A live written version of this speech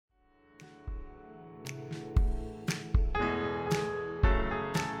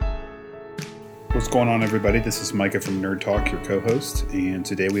What's going on, everybody? This is Micah from Nerd Talk, your co-host, and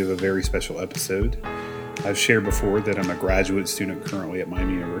today we have a very special episode. I've shared before that I'm a graduate student currently at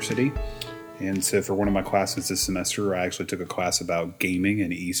Miami University, and so for one of my classes this semester, I actually took a class about gaming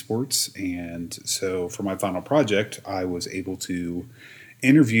and esports, and so for my final project, I was able to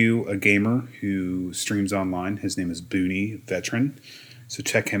interview a gamer who streams online. His name is Boonie Veteran, so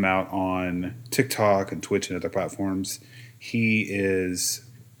check him out on TikTok and Twitch and other platforms. He is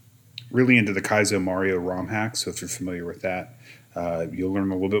really into the Kaizo Mario ROM hack, so if you're familiar with that, you'll learn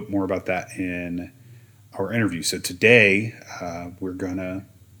a little bit more about that in our interview. So today, we're going to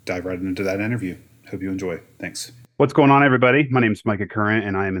dive right into that interview. Hope you enjoy. Thanks. What's going on, everybody? My name is Micah Current,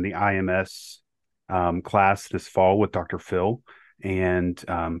 and I am in the IMS class this fall with Dr. Phil. And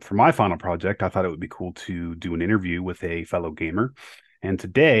for my final project, I thought it would be cool to do an interview with a fellow gamer. And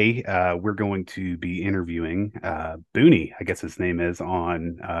today we're going to be interviewing Boonie, I guess his name is,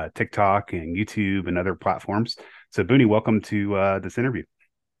 on TikTok and YouTube and other platforms. So Boonie, welcome to this interview.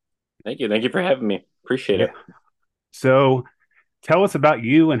 Thank you. Thank you for having me. Appreciate it. Yeah. So tell us about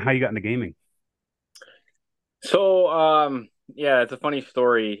you and how you got into gaming. So, it's a funny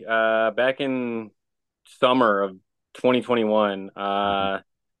story. Back in summer of 2021,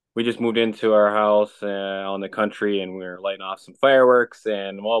 we just moved into our house on the country, and we were lighting off some fireworks.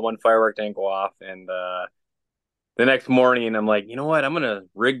 And one firework didn't go off, and the next morning, I'm like, you know what? I'm gonna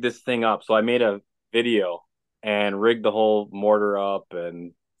rig this thing up. So I made a video and rigged the whole mortar up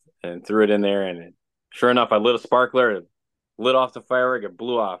and threw it in there. And sure enough, I lit a sparkler, it lit off the firework, it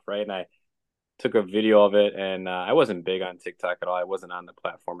blew off, right? And I took a video of it, and I wasn't big on TikTok at all. I wasn't on the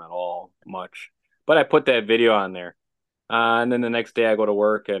platform at all much, but I put that video on there. And then the next day I go to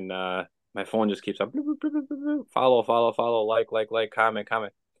work, and my phone just keeps up, follow, follow, follow, like, comment,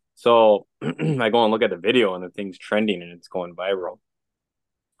 comment. So I go and look at the video, and the thing's trending, and it's going viral.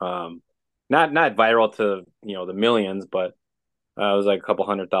 Um, not viral to the millions, but it was like a couple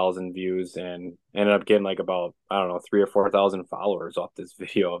 100,000 views, and ended up getting like about, I don't know, 3 or 4 thousand followers off this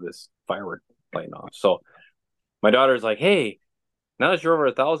video of this firework lighting off. So my daughter's like, "Hey, now that you're over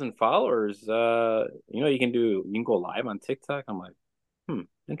 1,000 followers, you can go live on TikTok." I'm like,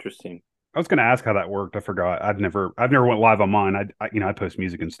 interesting. I was going to ask how that worked. I forgot. I've never went live on mine. I post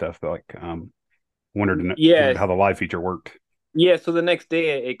music and stuff, but wondered Yeah, how the live feature worked. yeah. So the next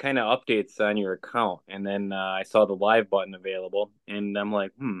day it kind of updates on your account, and then I saw the live button available, and I'm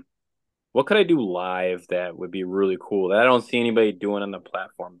like, what could I do live that would be really cool that I don't see anybody doing on the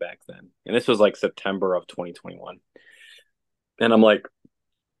platform back then? And this was like September of 2021. And I'm like,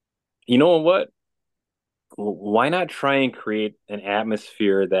 you know what? Why not try and create an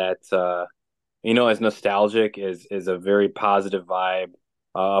atmosphere that is nostalgic, is a very positive vibe,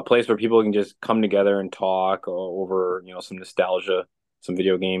 a place where people can just come together and talk over, some nostalgia, some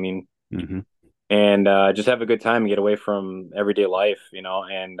video gaming, Mm-hmm. and just have a good time and get away from everyday life.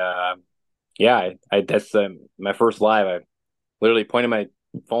 And I that's my first live. I literally pointed my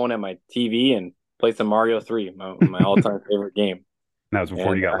phone at my TV and played some Mario 3, my all-time favorite game. That was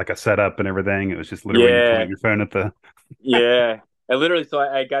before you And got like a setup and everything. It was just literally you point yeah, your phone at the. yeah.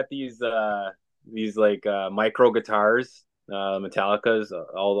 I got these like micro guitars, Metallica's,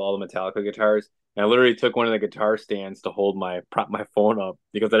 all the Metallica guitars. And I literally took one of the guitar stands to hold prop my phone up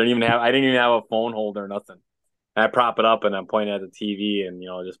because I didn't even have a phone holder or nothing. And I prop it up and I'm pointing at the TV and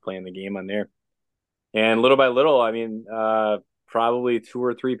just playing the game on there. And little by little, I mean, probably 2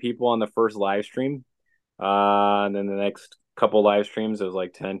 or 3 people on the first live stream. And then the next couple live streams, it was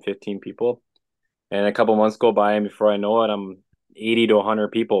like 10, 15 people. And a couple months go by, and before I know it, I'm 80 to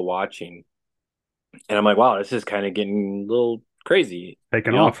 100 people watching. And I'm like, wow, this is kind of getting a little crazy,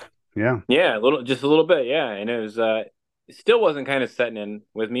 Taking you know? off. Yeah. Yeah, just a little bit, yeah. And it still wasn't kind of setting in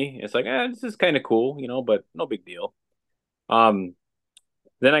with me. It's like, this is kind of cool, but no big deal. Um,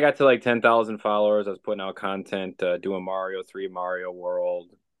 then I got to like 10,000 followers. I was putting out content, doing Mario 3, Mario World.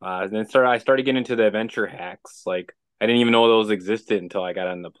 And then I started getting into the adventure hacks. Like, I didn't even know those existed until I got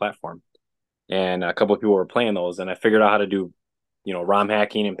on the platform. And a couple of people were playing those, and I figured out how to do, ROM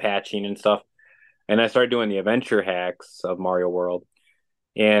hacking and patching and stuff. And I started doing the adventure hacks of Mario World.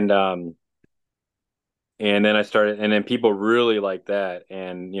 And and then and then people really like that.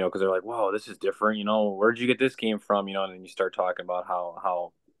 And, because they're like, whoa, this is different. Where'd you get this game from? And then you start talking about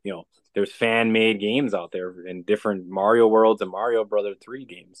how, there's fan made games out there in different Mario Worlds and Mario Brother 3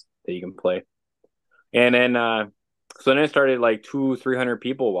 games that you can play. And then, so then I started like 300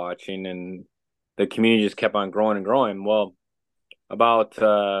 people watching, and the community just kept on growing and growing. Well, about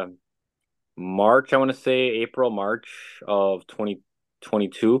March, I want to say April, March of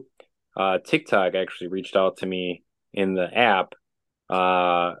 2022, TikTok actually reached out to me in the app,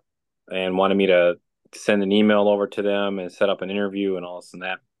 uh, and wanted me to send an email over to them and set up an interview and all this and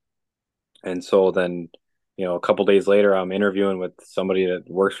that. And so then, a couple days later, I'm interviewing with somebody that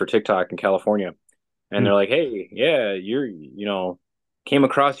works for TikTok in California, and Hmm. they're like, "Hey, yeah, came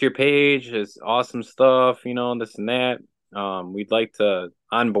across your page, it's awesome stuff, this and that. We'd like to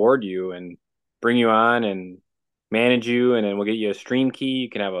onboard you and bring you on and manage you, and then we'll get you a stream key. You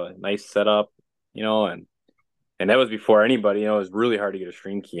can have a nice setup, and that was before anybody, it was really hard to get a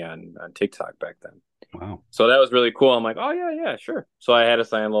stream key on TikTok back then. Wow. So that was really cool. I'm like, oh yeah, yeah, sure. So I had to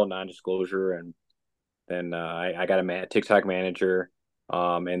sign a little non-disclosure, and then I got a TikTok manager.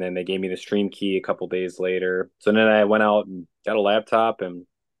 And then they gave me the stream key a couple days later. So then I went out and got a laptop, and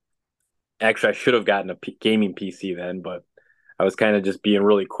actually I should have gotten a gaming PC then, but I was kind of just being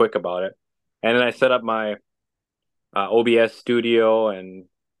really quick about it. And then I set up my OBS studio, and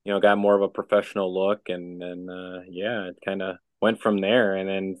got more of a professional look, and then yeah, it kind of went from there. And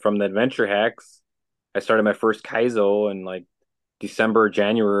then from the adventure hacks, I started my first Kaizo in like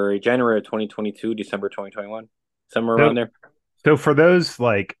January of 2022, December 2021, somewhere around So, there. so for those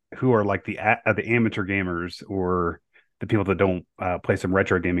like who are like the amateur gamers or the people that don't play some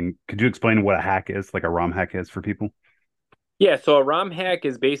retro gaming, could you explain what a hack is, like a ROM hack is for people? Yeah, so a ROM hack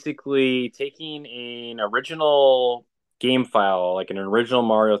is basically taking an original game file, like an original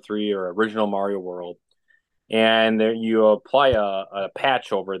Mario 3 or original Mario World, and there you apply a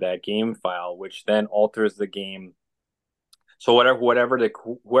patch over that game file, which then alters the game. So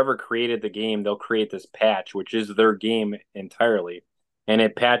whoever created the game, they'll create this patch, which is their game entirely, and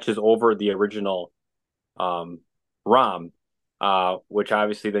it patches over the original um, ROM, which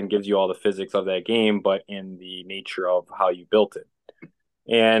obviously then gives you all the physics of that game, but in the nature of how you built it.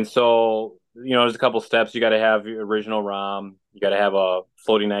 And so, there's a couple steps. You got to have your original ROM. You got to have a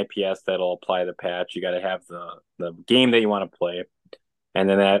floating IPS that'll apply the patch. You got to have the game that you want to play, and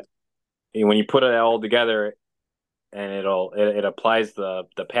then when you put it all together, and it applies the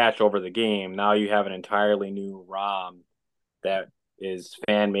patch over the game. Now you have an entirely new ROM that is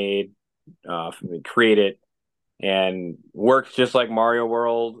fan made, created, and works just like Mario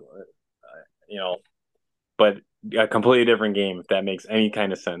World, you know, but a completely different game, if that makes any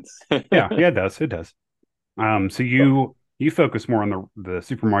kind of sense. Yeah, yeah, it does. It does. So you focus more on the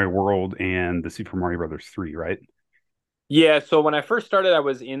Super Mario World and the Super Mario Brothers 3, right? Yeah, so when I first started, I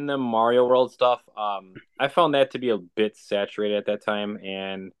was in the Mario World stuff. I found that to be a bit saturated at that time,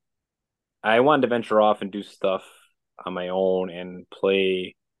 and I wanted to venture off and do stuff on my own and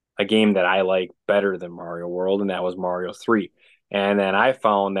play a game that I like better than Mario World, and that was Mario 3. And then I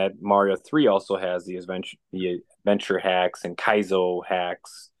found that Mario 3 also has the adventure hacks and Kaizo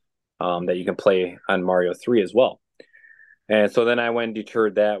hacks that you can play on Mario 3 as well. And so then I went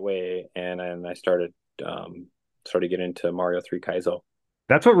deterred that way, and then I started getting into Mario 3 Kaizo.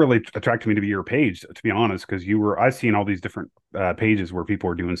 That's what really attracted me to your page, to be honest, because I've seen all these different pages where people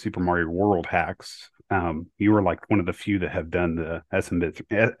are doing Super Mario World hacks. You were like one of the few that have done the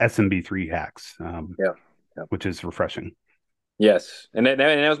SMB3 hacks, Yeah. Yeah. which is refreshing. Yes, and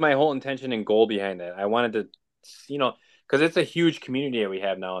that was my whole intention and goal behind it. I wanted to, because it's a huge community that we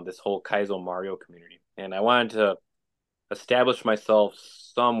have now, this whole Kaizo Mario community, and I wanted to establish myself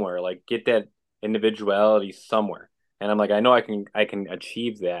somewhere, like get that individuality somewhere. And I'm like, I know I can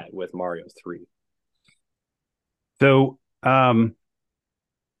achieve that with Mario 3. So, do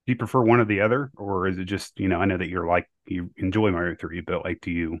you prefer one or the other, or is it just, I know that you enjoy Mario 3, but like,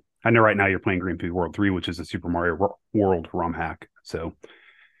 I know right now you're playing Grand Prix World 3, which is a Super Mario World ROM hack. So,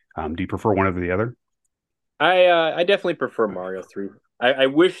 do you prefer one over the other? I definitely prefer Mario 3. I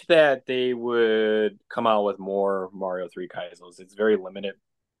wish that they would come out with more Mario 3 Kaizos. It's very limited.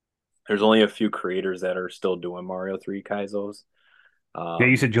 There's only a few creators that are still doing Mario 3 Kaizos. Yeah, you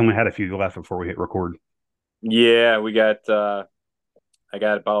Um, said you only had a few left before we hit record. yeah, I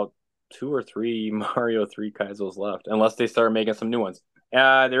got about two or three Mario 3 Kaizos left, unless they start making some new ones.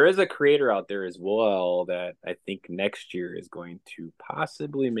 There is a creator out there as well that I think next year is going to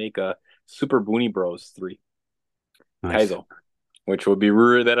possibly make a Super Boonie Bros 3 Nice. Kaizo, which would be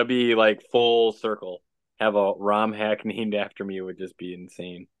rude. That'll be like full circle. Have a ROM hack named after me would just be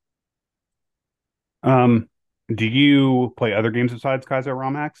insane. Um, do you play other games besides Kaizo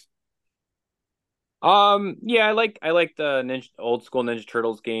ROM hacks? Yeah, I like the old school Ninja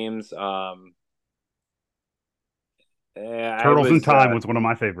Turtles games. I Turtles in was Time was one of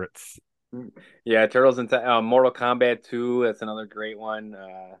my favorites. yeah, Turtles in Mortal Kombat 2. That's another great one.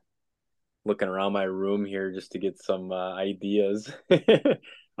 Looking around my room here just to get some ideas.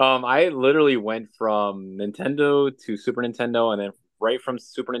 I literally went from Nintendo to Super Nintendo, and then right from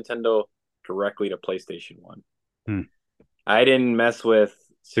Super Nintendo directly to PlayStation 1. Hmm. I didn't mess with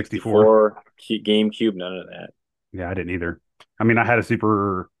 64. 64, GameCube, none of that. Yeah, I didn't either. I mean, I had a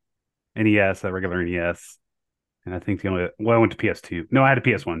Super NES, a regular NES, and I think the only well, I went to PS2. No, I had a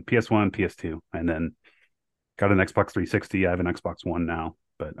PS1, PS1, PS2, and then got an Xbox 360. I have an Xbox One now,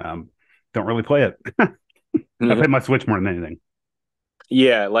 but don't really play it. I play my Switch more than anything.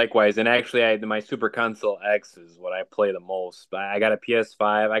 Yeah, likewise. And actually, my Super Console X is what I play the most. But I got a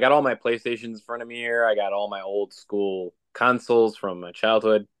PS5. I got all my PlayStations in front of me here. I got all my old school consoles from my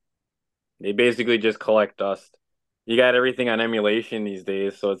childhood. They basically just collect dust. You got everything on emulation these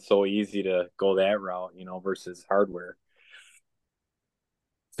days, so it's so easy to go that route, versus hardware.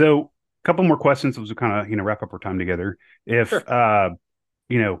 So, a couple more questions as we kind of wrap up our time together. If Sure.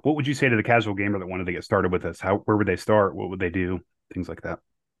 what would you say to the casual gamer that wanted to get started with this? Where would they start? What would they do? Things like that.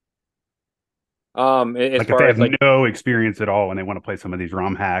 As Like if they far as have like no experience at all and they want to play some of these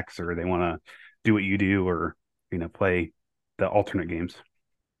ROM hacks or they want to do what you do or play the alternate games.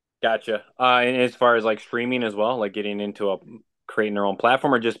 Gotcha. And as far as like streaming as well, like getting into creating their own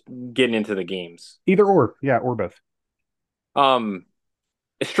platform or just getting into the games. Either or, yeah, or both. Um,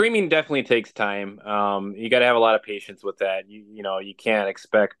 Streaming definitely takes time. You got to have a lot of patience with that. You can't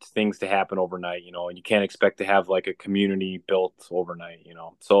expect things to happen overnight, and you can't expect to have like a community built overnight.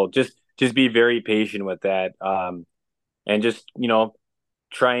 So just be very patient with that. And just,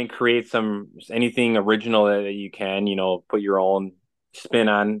 try and create anything original that you can, put your own spin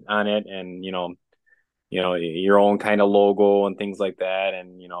on it and, your own kind of logo and things like that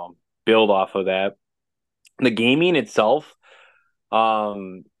and, build off of that. The gaming itself,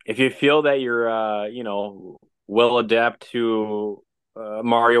 if you feel that you're, well adept to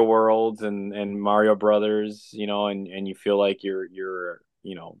Mario Worlds and Mario Brothers, and you feel like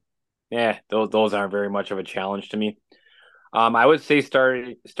those aren't very much of a challenge to me. I would say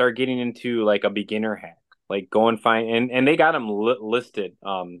start getting into like a beginner hack, like go and find and they got them listed,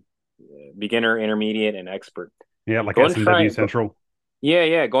 beginner, intermediate, and expert. Yeah, like Go and SMW try. Central.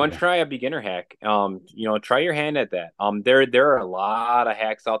 Yeah, go and Yeah. try a beginner hack. Try your hand at that. There are a lot of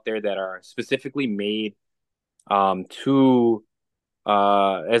hacks out there that are specifically made to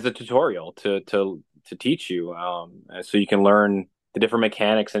as a tutorial to teach you, so you can learn the different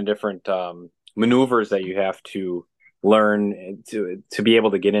mechanics and different maneuvers that you have to learn to be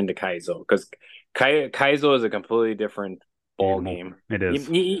able to get into Kaizo, because Kaizo is a completely different ball Animal. game. It is.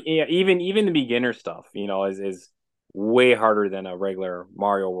 Even the beginner stuff, is way harder than a regular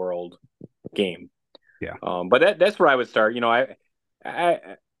Mario World game. Yeah. But that's where I would start. I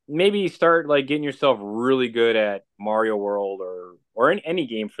maybe start like getting yourself really good at Mario World or any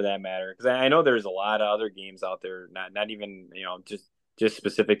game for that matter. Because I know there's a lot of other games out there, not even just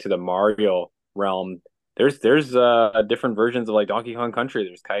specific to the Mario realm. There's different versions of like Donkey Kong Country.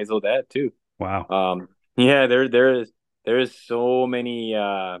 There's Kaizo that too. Wow. Yeah, there is so many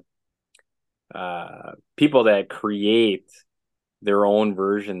people that create their own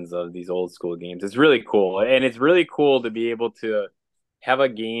versions of these old school games. It's really cool. And it's really cool to be able to have a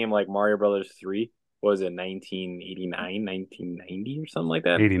game like Mario Brothers 3, what was it, 1989, 1990 or something like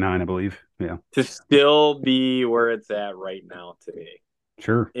that, 89, I believe. Yeah. to still be where it's at right now today.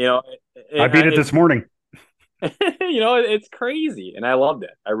 Sure. You know, I beat it this it's morning. it's crazy, and I love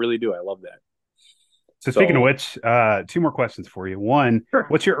that. I really do. I love that. So speaking of So, which, two more questions for you. One, sure.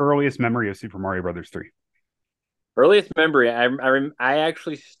 what's your earliest memory of Super Mario Brothers 3? Earliest memory, I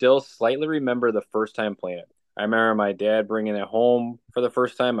actually still slightly remember the first time playing it. I remember my dad bringing it home for the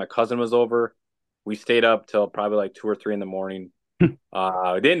first time. My cousin was over. We stayed up till probably like 2 or 3 in the morning. We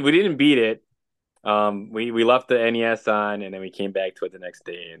didn't beat it. We left the NES on, and then we came back to it the next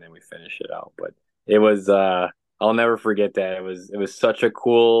day, and then we finished it out. But it was I'll never forget that. It was such a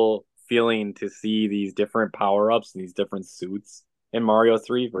cool feeling to see these different power ups and these different suits in Mario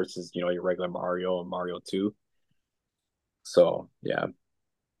 3 versus your regular Mario and Mario 2. So yeah.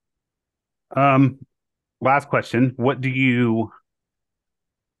 Um, Last question. What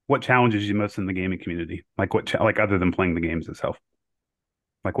challenges you most in the gaming community? Like like other than playing the games itself?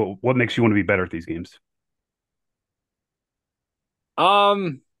 Like what makes you want to be better at these games?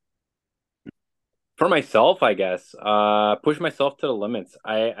 Um, for myself, I guess, push myself to the limits.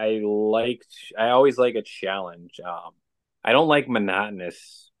 I always like a challenge. I don't like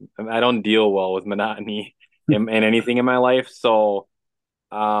monotonous. I don't deal well with monotony in anything in my life. So,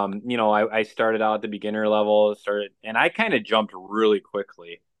 I started out at the beginner level, and I kind of jumped really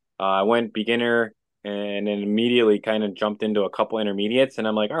quickly. I went beginner and then immediately kind of jumped into a couple intermediates, and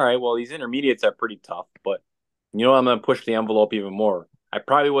I'm like, all right, well, these intermediates are pretty tough, but I'm gonna push the envelope even more. I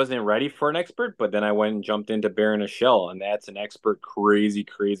probably wasn't ready for an expert, but then I went and jumped into Baron a Shell, and that's an expert, crazy,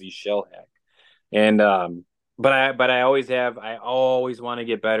 crazy shell hack. And but I always want to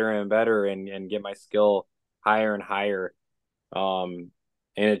get better and better and get my skill higher and higher, um,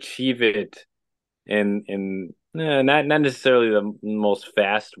 and achieve it in not necessarily the most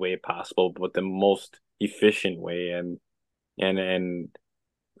fast way possible, but the most efficient way, and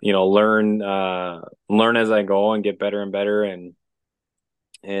learn as I go and get better and better, and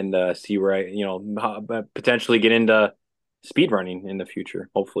see where potentially get into speed running in the future,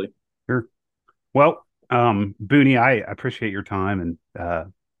 hopefully. Sure. Well, Boonie, I appreciate your time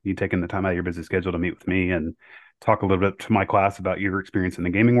and you taking the time out of your busy schedule to meet with me and talk a little bit to my class about your experience in the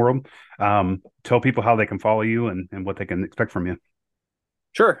gaming world. Tell people how they can follow you and what they can expect from you.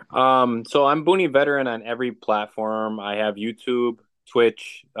 Sure. So I'm Boonie Veteran on every platform. I have YouTube,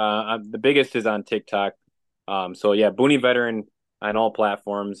 Twitch. The biggest is on TikTok. So yeah, Boonie Veteran on all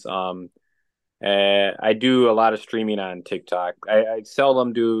platforms. I do a lot of streaming on TikTok. I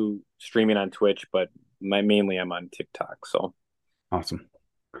seldom do streaming on Twitch, but mainly I'm on TikTok. So Awesome.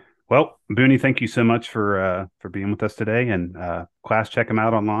 Well, Boonie, thank you so much for being with us today. And class, check him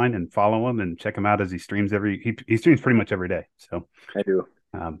out online and follow him and check him out as he streams he streams pretty much every day. So I do.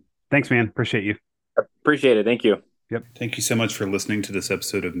 Thanks, man. Appreciate you. Appreciate it. Thank you. Yep. Thank you so much for listening to this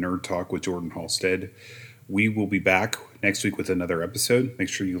episode of Nerd Talk with Jordan Halstead. We will be back next week with another episode. Make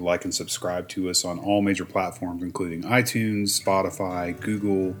sure you like and subscribe to us on all major platforms, including iTunes, Spotify,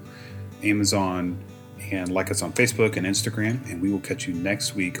 Google, Amazon, and like us on Facebook and Instagram. And we will catch you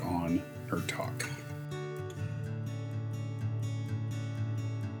next week on Nerd Talk.